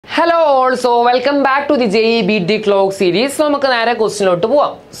Hello all, so welcome back to the JEE Beat the Clock series. So, we will question.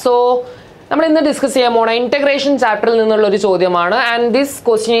 So, we will discuss the integration chapter and this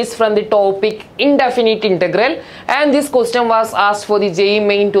question is from the topic indefinite integral and this question was asked for the JEE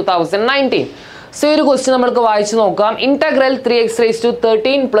Main 2019. So, this question we will integral 3x raised to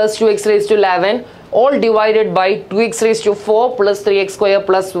 13 plus 2x raised to 11 all divided by 2x raised to 4 plus 3x square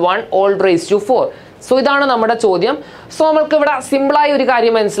plus 1 all raised to 4. So, this is our question. So, we will simple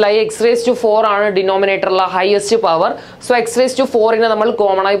x raised to 4 is denominator highest power. So, x raised to 4 is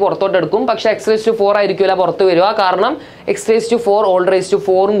common. But x raised to 4 is x raised to 4 all raised to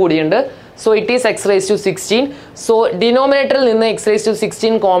 4. So, it is x raised to 16. So, denominator is x raised to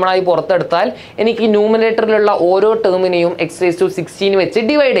 16 common. And numerator term x raised to 16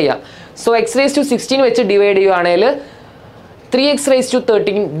 divide. So, x raised to 16 divide 3x raised to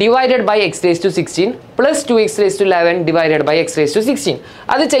 13 divided by x raised to 16 plus 2x raised to 11 divided by x raised to 16.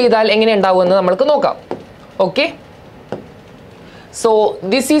 That's okay. So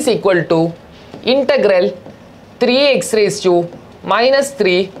this is equal to integral 3x raised to minus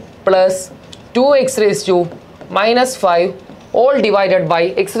 3 plus 2x raised to minus 5 all divided by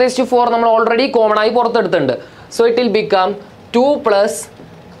x raised to 4 already common. So it will become 2 plus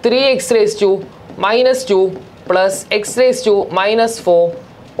 3x raised to minus 2 plus x raised to minus 4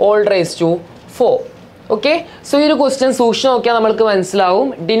 all raised to 4. Okay, so this question solution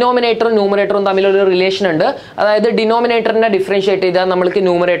denominator and numerator relation the denominator differentiate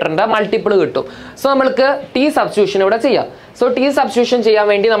numerator multiple. So we t substitution. So t substitution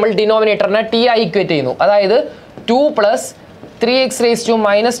denominator t equate 2 plus 3x raised to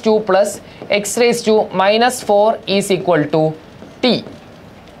minus 2 plus x raised to minus 4 is equal to t.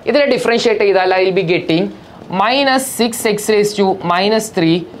 This differentiate I will be getting minus 6x raised to minus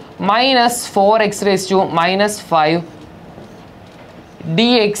 3 minus 4x raised to minus 5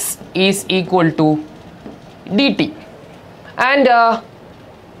 dx is equal to dt. And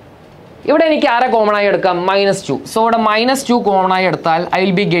here I common minus 2. So minus 2 common I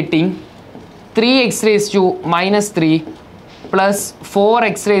will be getting 3x raised to minus 3 plus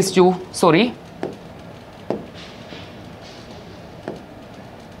 4x raised to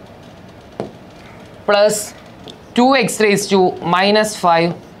plus 2x raised to minus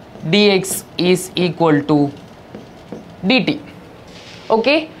 5 dx is equal to dt.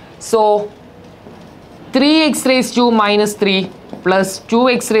 Okay, so 3x raised to minus 3 plus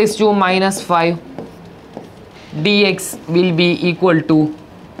 2x raised to minus 5 dx will be equal to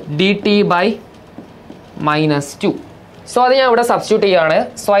dt by minus 2. So I will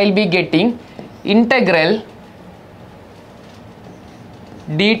substitute. So I will be getting integral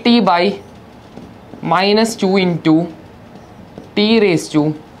dt by minus 2 into t raised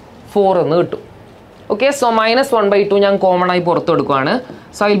to 4. Okay, so minus 1 by 2 is common.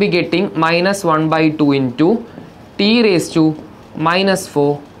 So I will be getting minus 1 by 2 into t raised to minus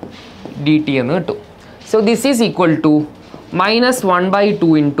 4 dt. So this is equal to minus 1 by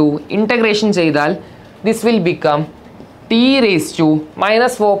 2 into integration cheyidal this will become t raised to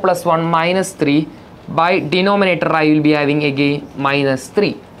minus 4 plus 1 minus 3 by denominator I will be having again minus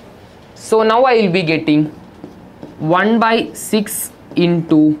 3. So now I will be getting 1 by 6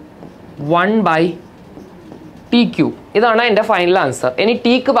 into 1 by t cube. This is the final answer. Any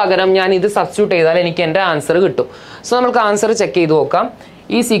t ku pagaram njan idu substitute cheyidal enikku ende answer kittum. So namukku answer check cheyidu nokkam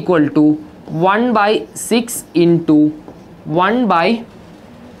is equal to 1 by 6 into 1 by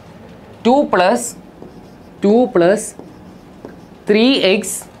 2 plus 3x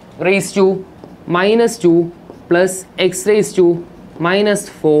raised to minus 2 plus x raised to minus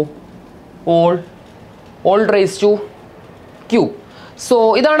 4 all raised to cube.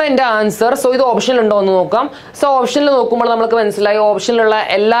 So this is the answer. So this option so option option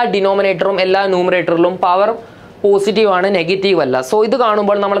denominator and numerator power positive and negative. So this is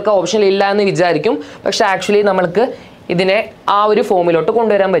option but actually this formula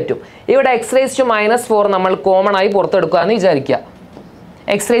here x raised to minus 4 common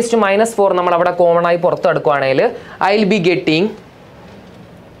x raised to minus 4 common I will be getting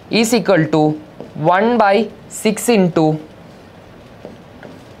is equal to 1 by 6 into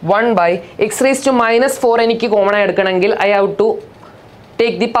 1 by x raised to minus 4 common I have to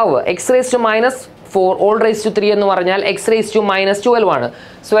take the power x raised to minus 4 all raised to 3 x raised to minus 12.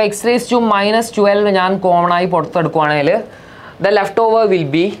 So x raised to minus 12 common the leftover will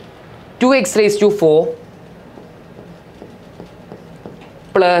be 2x raised to 4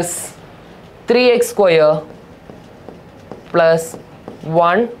 plus 3x square plus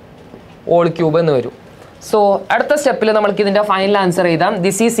 1 all cube. So at the step we final answer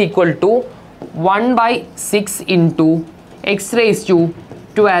this is equal to 1 by 6 into x raised to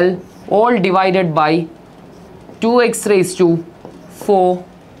 12 all divided by 2x raised to 4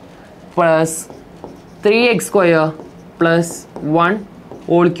 plus 3x square plus 1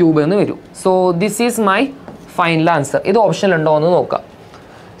 whole cube എന്ന് വരും. So this is my final answer. ഇത് option ഉണ്ടോ എന്ന് നോക്കാം.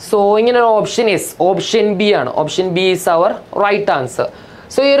 So ഇങ്ങനെ ഒരു option option B ആണ്. Option B is our right answer.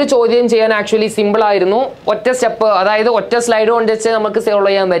 So ഈ ഒരു ചോദ്യം ചെയ്യാൻ ആക്ച്വലി സിമ്പിൾ ആയിരുന്നു. ഒറ്റ സ്റ്റെപ്പ്, അതായത് ഒറ്റ സ്ലൈഡ് കൊണ്ട് വെച്ച് നമുക്ക് സോൾവ്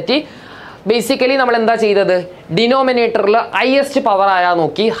ചെയ്യാൻ പറ്റി. ബേസിക്കലി നമ്മൾ എന്താ ചെയ്തത്, ഡിനോമിനേറ്ററിൽ ഹയസ്റ്റ് പവർ ആയാൽ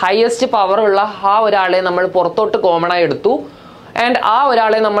നോക്കി, ഹയസ്റ്റ് പവർ ഉള്ള ആ ഒരാളെ നമ്മൾ പുറത്തോട്ട് കോമൺ ആയി എടുത്തു. ആൻഡ് ആ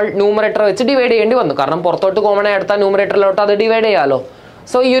ഒരാളെ നമ്മൾ ന്യൂമറേറ്റർ വെച്ച് ഡിവൈഡ് ചെയ്യേണ്ടി വന്നു. കാരണം പുറത്തോട്ട് കോമൺ ആയി എടുത്താൽ ന്യൂമറേറ്ററിലോട്ട് അത് ഡിവൈഡ് ചെയ്യാമല്ലോ.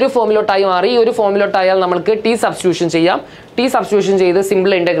 സോ ഈ ഒരു ഫോമിലോട്ടായി മാറി. ഈ ഒരു ഫോമിലോട്ടായാൽ നമുക്ക് ടി സബ്സ്റ്റിറ്റ്യൂഷൻ ചെയ്യാം. ടി സബ്സ്റ്റിറ്റ്യൂഷൻ ചെയ്ത്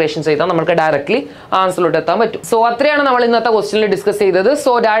സിമ്പിൾ ഇൻറ്റഗ്രേഷൻ ചെയ്താൽ നമുക്ക് ഡയറക്റ്റ്ലി ആൻസറിലോട്ട് എത്താൻ പറ്റും. സോ അത്രയാണ് നമ്മൾ ഇന്നത്തെ ക്വസ്റ്റ്യനിൽ ഡിസ്കസ് ചെയ്തത്.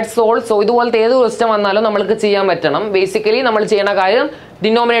 So that's all. സോ ഇതുപോലത്തെ ഏത് ക്വസ്റ്റ്യൻ വന്നാലും നമുക്ക് ചെയ്യാൻ പറ്റണം. ബേസിക്കലി നമ്മൾ ചെയ്യേണ്ട കാര്യം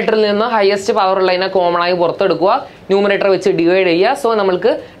ഡിനോമിനേറ്ററിൽ നിന്ന് ഹയസ്റ്റ് പവർ ഉള്ളതിനെ കോമൺ ആയി പുറത്തെടുക്കുക, ന്യൂമറേറ്റർ വെച്ച് ഡിവൈഡ് ചെയ്യുക. സോ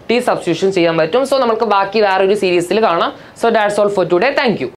നമുക്ക് ടി സബ്സ്റ്റിറ്റ്യൂഷൻ ചെയ്യാൻ പറ്റും. സോ നമുക്ക് ബാക്കി വേറൊരു സീരീസിൽ കാണാം. So that's all for today. Thank you.